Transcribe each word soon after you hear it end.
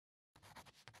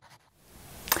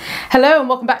Hello and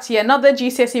welcome back to yet another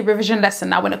GCSE revision lesson.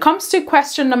 Now, when it comes to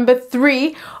question number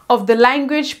 3 of the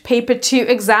language paper 2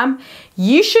 exam,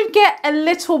 you should get a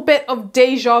little bit of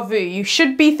deja vu. You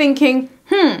should be thinking,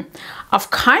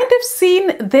 I've kind of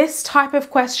seen this type of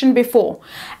question before.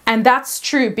 And that's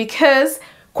true because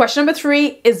question number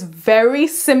 3 is very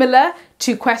similar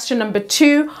to question number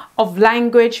 2 of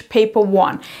language paper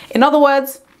 1. In other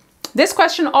words, this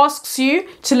question asks you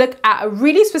to look at a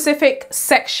really specific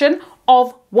section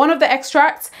of one of the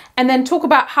extracts and then talk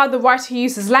about how the writer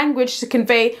uses language to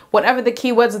convey whatever the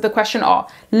keywords of the question are.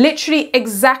 Literally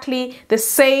exactly the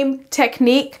same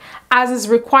technique as is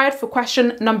required for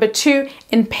question number 2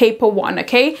 in paper 1,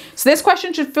 okay? So this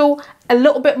question should feel a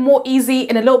little bit more easy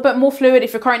and a little bit more fluid.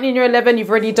 If you're currently in year 11, you've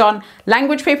already done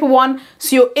language paper 1,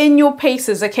 so you're in your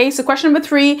paces, okay? So question number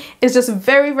 3 is just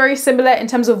very, very similar in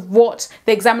terms of what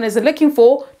the examiners are looking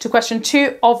for to question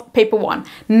 2 of paper 1.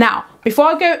 Now, before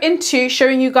I go into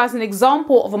showing you guys an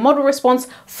example of a model response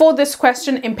for this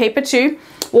question in paper 2,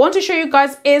 what I want to show you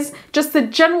guys is just the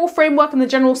general framework and the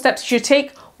general steps you should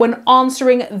take when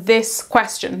answering this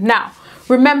question. Now,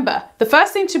 remember, the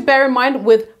first thing to bear in mind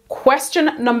with question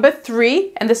number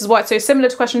 3, and this is why it's so similar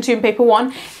to question 2 in paper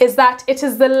 1, is that it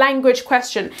is the language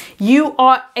question. You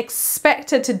are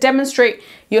expected to demonstrate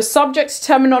your subject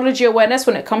terminology awareness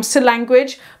when it comes to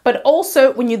language, but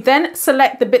also when you then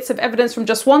select the bits of evidence from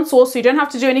just one source, so you don't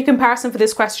have to do any comparison for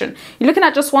this question. You're looking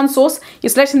at just one source, you're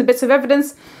selecting the bits of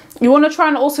evidence. You want to try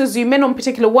and also zoom in on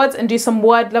particular words and do some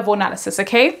word level analysis,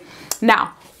 okay?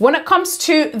 Now, when it comes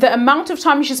to the amount of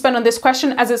time you should spend on this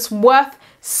question, as it's worth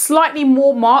slightly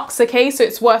more marks, okay, so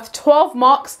it's worth 12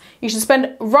 marks. You should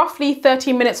spend roughly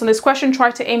 13 minutes on this question.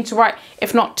 Try to aim to write,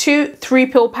 if not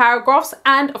 2-3 pill paragraphs,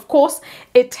 and of course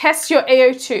it tests your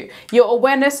AO2, your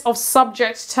awareness of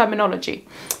subject terminology.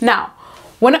 Now,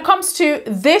 when it comes to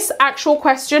this actual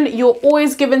question, you're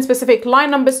always given specific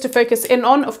line numbers to focus in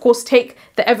on. Of course, take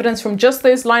the evidence from just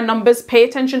those line numbers, pay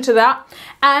attention to that,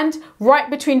 and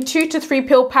write between 2 to 3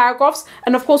 pill paragraphs.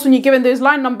 And of course, when you're given those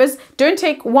line numbers, don't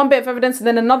take one bit of evidence and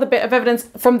then another bit of evidence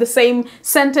from the same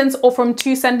sentence or from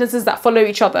 2 sentences that follow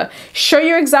each other. Show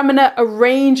your examiner a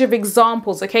range of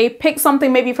examples, okay? Pick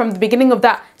something maybe from the beginning of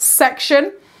that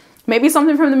section, maybe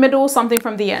something from the middle, something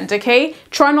from the end, okay?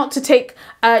 Try not to take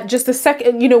just the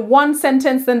second, one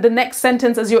sentence, then the next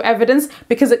sentence as your evidence,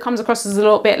 because it comes across as a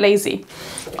little bit lazy.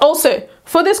 Also,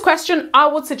 for this question, I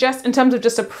would suggest in terms of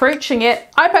just approaching it,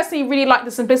 I personally really like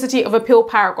the simplicity of a pill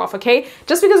paragraph, okay?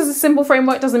 Just because it's a simple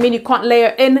framework doesn't mean you can't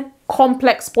layer in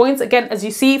complex points. Again, as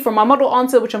you see from my model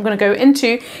answer, which I'm going to go into,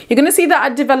 you're going to see that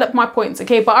I develop my points,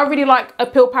 okay? But I really like a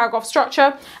pill paragraph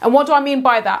structure. And what do I mean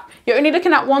by that? You're only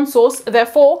looking at one source,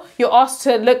 therefore you're asked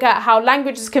to look at how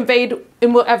language is conveyed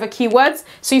in whatever keywords.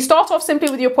 So you start off simply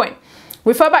with your point.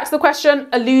 Refer back to the question,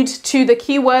 allude to the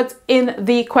keywords in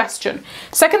the question.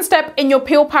 Second step in your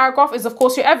pill paragraph is, of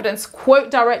course, your evidence.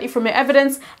 Quote directly from your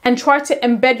evidence and try to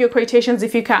embed your quotations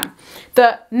if you can.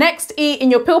 The next E in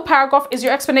your pill paragraph is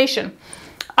your explanation.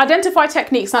 Identify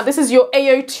techniques. Now, this is your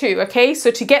AO2, okay?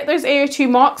 So to get those AO2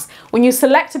 marks, when you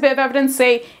select a bit of evidence,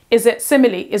 say, is it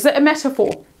simile? Is it a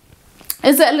metaphor?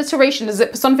 Is it alliteration? Is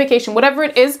it personification? Whatever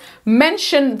it is,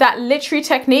 mention that literary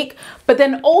technique, but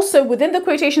then also within the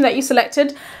quotation that you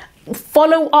selected,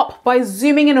 follow up by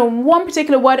zooming in on one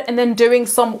particular word and then doing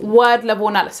some word level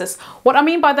analysis. What I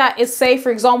mean by that is, say, for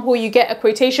example, you get a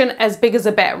quotation as big as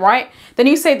a bear, right? Then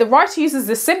you say the writer uses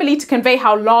the simile to convey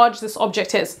how large this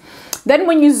object is. Then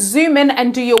when you zoom in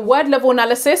and do your word level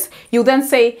analysis, you'll then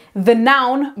say the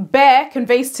noun bear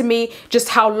conveys to me just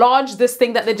how large this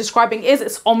thing that they're describing is.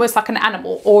 It's almost like an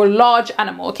animal or a large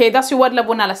animal, okay? That's your word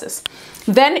level analysis.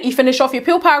 Then you finish off your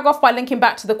pill paragraph by linking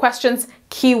back to the question's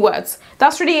keywords.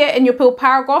 That's really it in your pill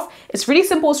paragraph. It's really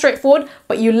simple, straightforward,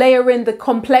 but you layer in the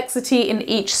complexity in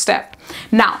each step.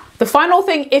 Now, the final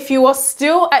thing, if you are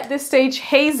still at this stage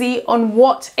hazy on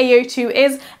what AO2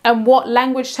 is and what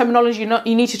language terminology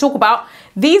you need to talk about,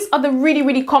 these are the really,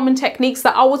 really common techniques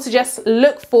that I would suggest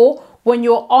look for when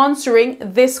you're answering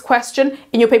this question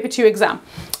in your paper 2 exam.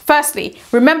 Firstly,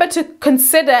 remember to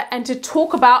consider and to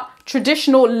talk about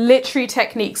traditional literary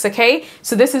techniques, okay?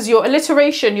 So this is your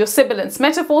alliteration, your sibilance,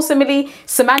 metaphor, simile,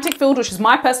 semantic field, which is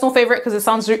my personal favorite because it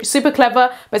sounds super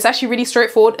clever, but it's actually really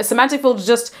straightforward. A semantic field is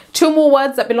just 2 more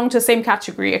words that belong to the same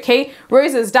category, okay?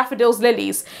 Roses, daffodils,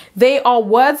 lilies. They are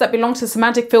words that belong to the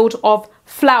semantic field of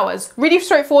flowers. Really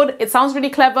straightforward. It sounds really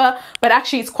clever, but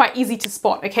actually it's quite easy to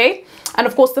spot, okay? And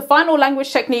of course, the final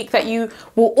language technique that you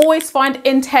will always find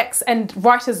in text and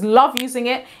writers love using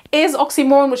it is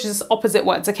oxymoron, which is opposite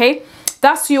words, okay?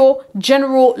 That's your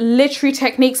general literary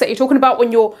techniques that you're talking about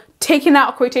when you're taking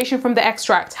out a quotation from the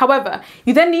extract. However,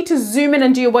 you then need to zoom in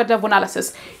and do your word level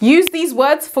analysis. Use these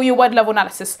words for your word level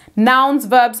analysis. Nouns,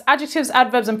 verbs, adjectives,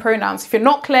 adverbs, and pronouns. If you're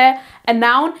not clear, a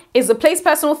noun is a place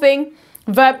personal thing,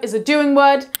 verb is a doing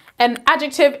word, an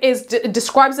adjective is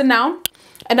describes a noun,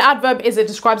 an adverb is it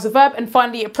describes a verb, and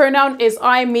finally a pronoun is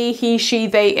I, me, he, she,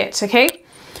 they, it, okay?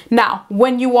 Now,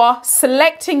 when you are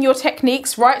selecting your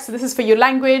techniques, right, so this is for your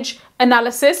language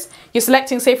analysis, you're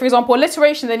selecting, say, for example,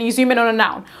 alliteration, then you zoom in on a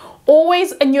noun.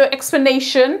 Always in your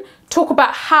explanation, talk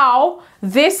about how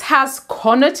this has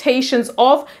connotations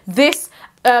of, this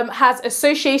has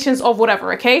associations of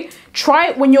whatever, okay? Try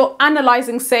it when you're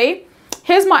analyzing, say,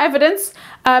 here's my evidence.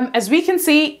 As we can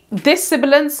see, this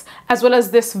sibilance as well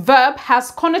as this verb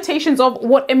has connotations of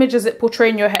what image does it portray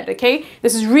in your head, okay?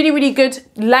 This is really, really good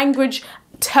language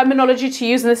terminology to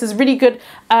use, and this is really good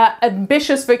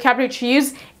ambitious vocabulary to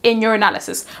use in your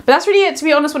analysis. But that's really it, to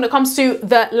be honest, when it comes to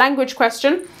the language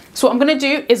question. So what I'm going to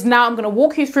do is now I'm going to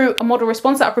walk you through a model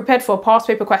response that I prepared for a past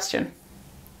paper question.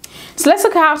 So let's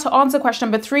look at how to answer question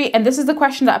number 3, and this is the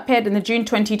question that appeared in the June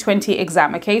 2020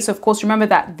 exam, okay? So of course, remember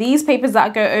that these papers that I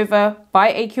go over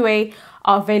by AQA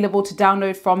are available to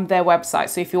download from their website.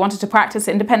 So if you wanted to practice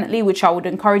independently, which I would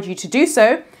encourage you to do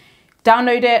so,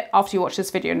 download it after you watch this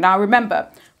video. Now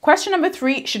remember, question number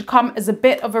 3 should come as a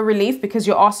bit of a relief because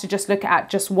you're asked to just look at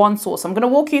just one source. I'm going to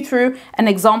walk you through an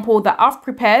example that I've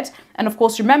prepared. And of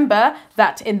course, remember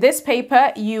that in this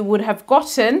paper, you would have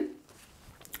gotten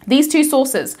these two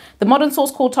sources. The modern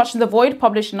source called Touching the Void,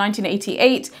 published in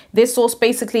 1988. This source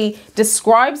basically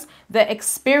describes the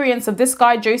experience of this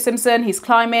guy, Joe Simpson. He's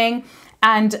climbing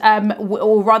and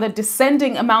or rather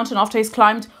descending a mountain after he's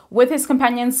climbed with his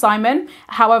companion Simon.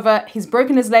 However, he's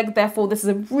broken his leg, therefore this is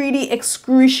a really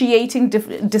excruciating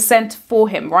descent for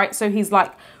him, right? So he's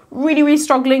like really, really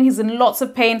struggling. He's in lots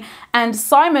of pain. And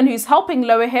Simon, who's helping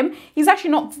lower him, he's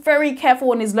actually not very careful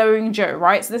when he's lowering Joe,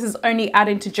 right? So this is only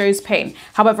adding to Joe's pain.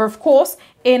 However, of course,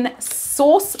 in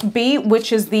source B,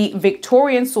 which is the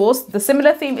Victorian source, the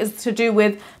similar theme is to do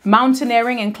with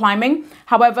mountaineering and climbing.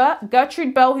 However,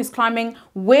 Gertrude Bell, who's climbing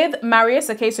with Marius,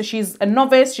 okay, so she's a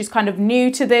novice, she's kind of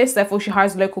new to this, therefore she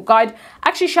hires a local guide.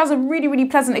 Actually, she has a really, really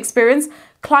pleasant experience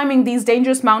climbing these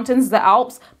dangerous mountains, the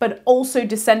Alps, but also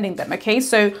descending them, okay?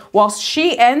 So whilst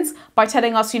she ends by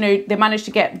telling us, you know, they managed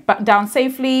to get back down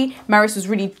safely, Marius was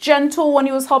really gentle when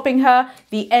he was helping her,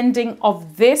 the ending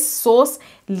of this source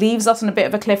leaves us on a bit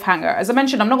of a cliffhanger. As I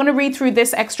mentioned, I'm not going to read through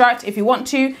this extract. If you want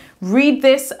to read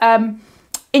this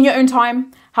in your own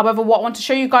time. However, what I want to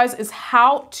show you guys is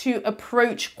how to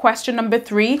approach question number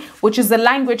 3, which is the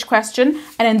language question.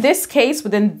 And in this case,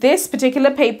 within this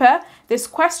particular paper, this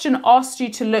question asks you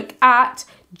to look at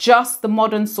just the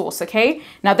modern source, okay?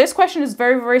 Now, this question is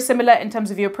very, very similar in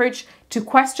terms of your approach to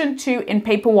question 2 in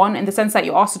paper 1, in the sense that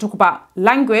you're asked to talk about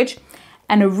language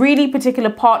and a really particular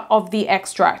part of the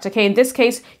extract, okay? In this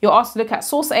case, you're asked to look at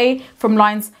source A from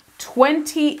lines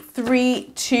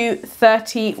 23 to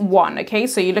 31, okay?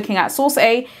 So you're looking at source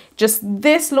A, just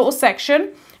this little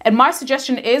section. And my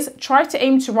suggestion is try to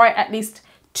aim to write at least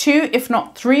 2, if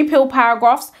not 3 pill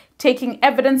paragraphs, taking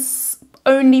evidence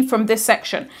only from this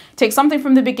section. Take something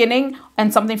from the beginning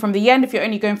and something from the end if you're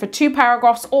only going for 2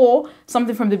 paragraphs, or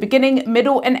something from the beginning,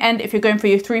 middle, and end if you're going for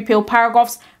your 3 pill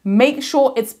paragraphs. Make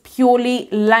sure it's purely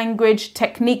language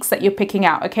techniques that you're picking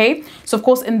out, okay? So of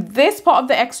course, in this part of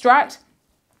the extract,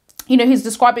 you know, he's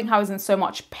describing how he's in so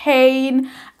much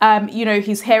pain. You know,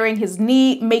 he's hearing his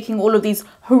knee making all of these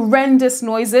horrendous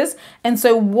noises. And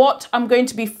so what I'm going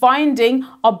to be finding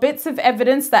are bits of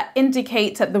evidence that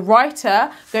indicate that the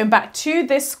writer, going back to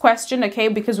this question, okay,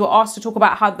 because we're asked to talk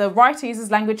about how the writer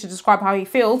uses language to describe how he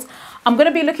feels. I'm going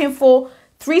to be looking for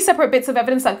 3 separate bits of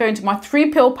evidence that go into my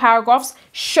 3 pill paragraphs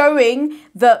showing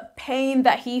the pain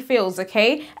that he feels,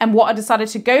 okay? And what I decided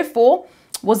to go for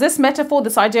was this metaphor,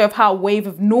 this idea of how a wave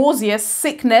of nausea,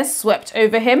 sickness swept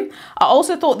over him. I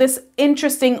also thought this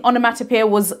interesting onomatopoeia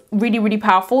was really, really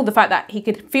powerful. The fact that he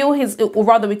could feel his, or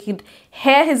rather we could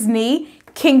hear his knee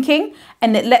kinking,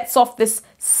 and it lets off this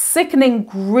sickening,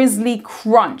 grisly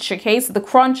crunch, okay? So the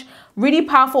crunch, really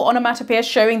powerful onomatopoeia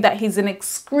showing that he's in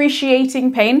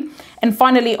excruciating pain. And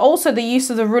finally, also the use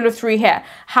of the rule of 3 here,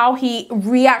 how he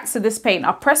reacts to this pain.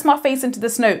 I pressed my face into the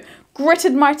snow,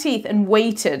 gritted my teeth and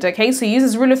waited, okay? So he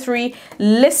uses rule of 3,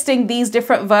 listing these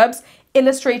different verbs,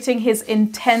 illustrating his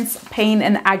intense pain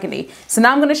and agony. So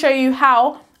now I'm going to show you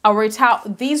how I wrote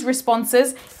out these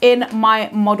responses in my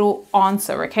model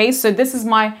answer, okay? So this is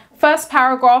my first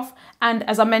paragraph. And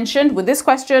as I mentioned, with this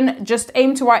question, just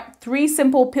aim to write 3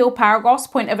 simple pill paragraphs,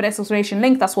 point, evidence, explanation,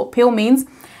 link. That's what pill means.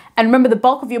 And remember, the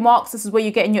bulk of your marks, this is where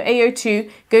you get in your AO2,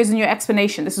 goes in your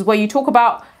explanation. This is where you talk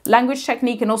about language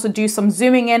technique and also do some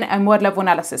zooming in and word level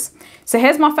analysis. So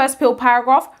here's my first PIL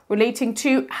paragraph relating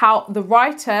to how the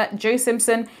writer, Joe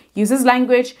Simpson, uses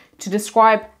language to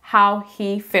describe how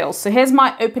he feels. So here's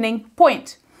my opening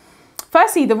point.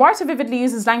 Firstly, the writer vividly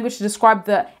uses language to describe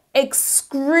the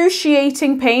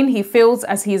excruciating pain he feels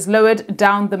as he is lowered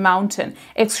down the mountain.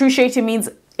 Excruciating means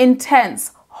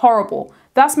intense, horrible.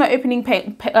 That's my opening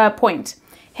point.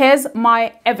 Here's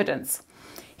my evidence.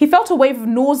 He felt a wave of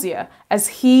nausea as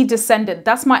he descended.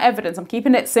 That's my evidence. I'm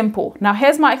keeping it simple. Now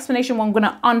here's my explanation where I'm going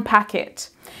to unpack it.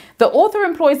 The author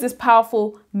employs this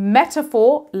powerful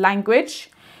metaphor language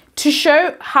to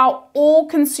show how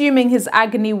all-consuming his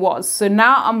agony was. So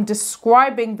now I'm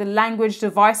describing the language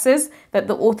devices that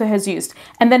the author has used.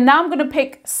 And then now I'm going to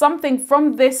pick something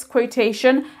from this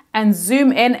quotation and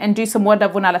zoom in and do some word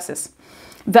level analysis.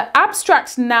 The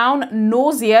abstract noun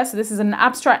nausea, so this is an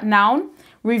abstract noun,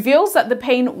 reveals that the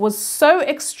pain was so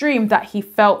extreme that he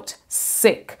felt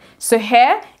sick. So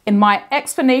here in my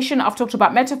explanation, I've talked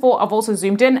about metaphor. I've also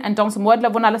zoomed in and done some word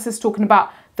level analysis talking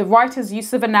about the writer's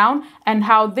use of a noun and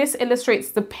how this illustrates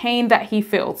the pain that he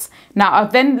feels. Now I'll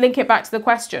then link it back to the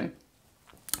question.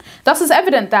 Thus it's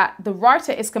evident that the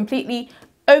writer is completely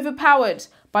overpowered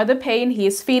by the pain he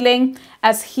is feeling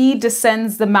as he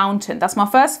descends the mountain. That's my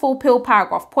first full PIL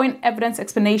paragraph, point, evidence,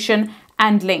 explanation,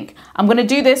 and link. I'm going to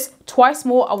do this twice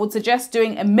more. I would suggest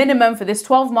doing a minimum for this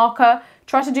 12 marker.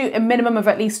 Try to do a minimum of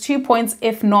at least 2 points,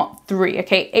 if not 3.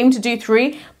 Okay, aim to do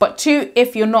 3, but 2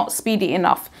 if you're not speedy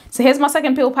enough. So here's my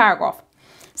second PIL paragraph.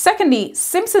 Secondly,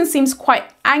 Simpson seems quite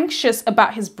anxious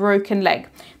about his broken leg.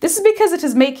 This is because it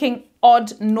is making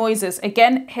odd noises.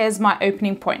 Again, here's my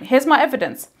opening point. Here's my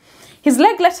evidence. His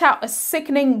leg let out a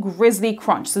sickening, grisly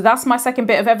crunch. So that's my second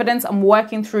bit of evidence. I'm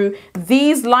working through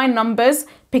these line numbers,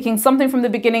 picking something from the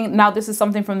beginning. Now this is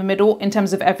something from the middle in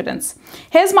terms of evidence.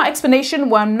 Here's my explanation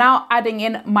where I'm now adding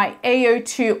in my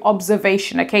AO2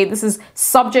 observation. Okay, this is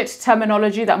subject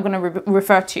terminology that I'm going to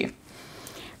refer to.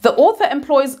 The author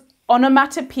employs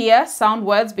onomatopoeia, sound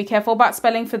words, be careful about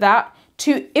spelling for that,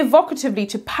 to evocatively,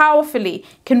 to powerfully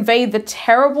convey the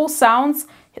terrible sounds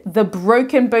the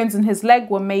broken bones in his leg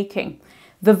were making.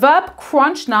 The verb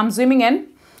crunch, now I'm zooming in,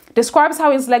 describes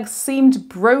how his leg seemed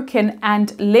broken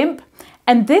and limp,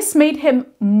 and this made him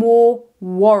more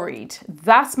worried.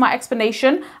 That's my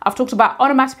explanation. I've talked about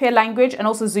onomatopoeia language and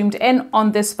also zoomed in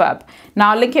on this verb.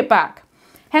 Now I'll link it back.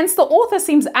 Hence, the author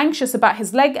seems anxious about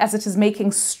his leg as it is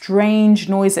making strange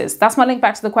noises. That's my link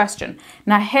back to the question.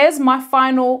 Now here's my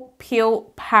final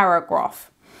PIL paragraph.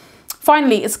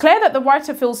 Finally, it's clear that the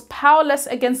writer feels powerless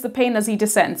against the pain as he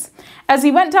descends. As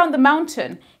he went down the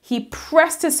mountain, he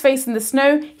pressed his face in the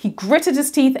snow, he gritted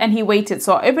his teeth, and he waited.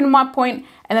 So I opened my point,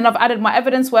 and then I've added my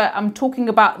evidence where I'm talking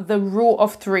about the rule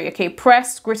of 3. Okay,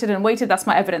 pressed, gritted, and waited, that's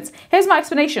my evidence. Here's my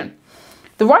explanation.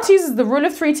 The writer uses the rule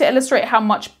of 3 to illustrate how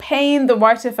much pain the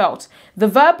writer felt. The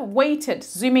verb waited,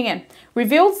 zooming in,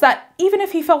 reveals that even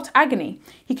if he felt agony,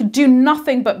 he could do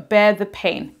nothing but bear the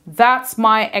pain. That's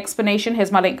my explanation.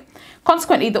 Here's my link.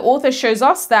 Consequently, the author shows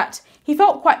us that he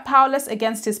felt quite powerless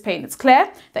against his pain. It's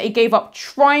clear that he gave up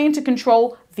trying to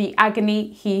control the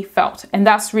agony he felt. And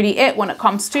that's really it when it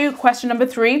comes to question number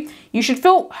 3. You should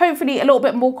feel hopefully a little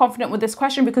bit more confident with this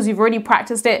question because you've already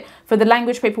practiced it for the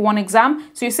language paper 1 exam.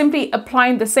 So you're simply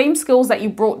applying the same skills that you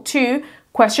brought to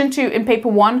question 2 in paper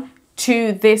 1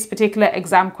 to this particular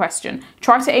exam question.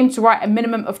 Try to aim to write a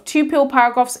minimum of 2 PIL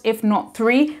paragraphs, if not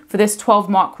 3, for this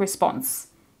 12-mark response.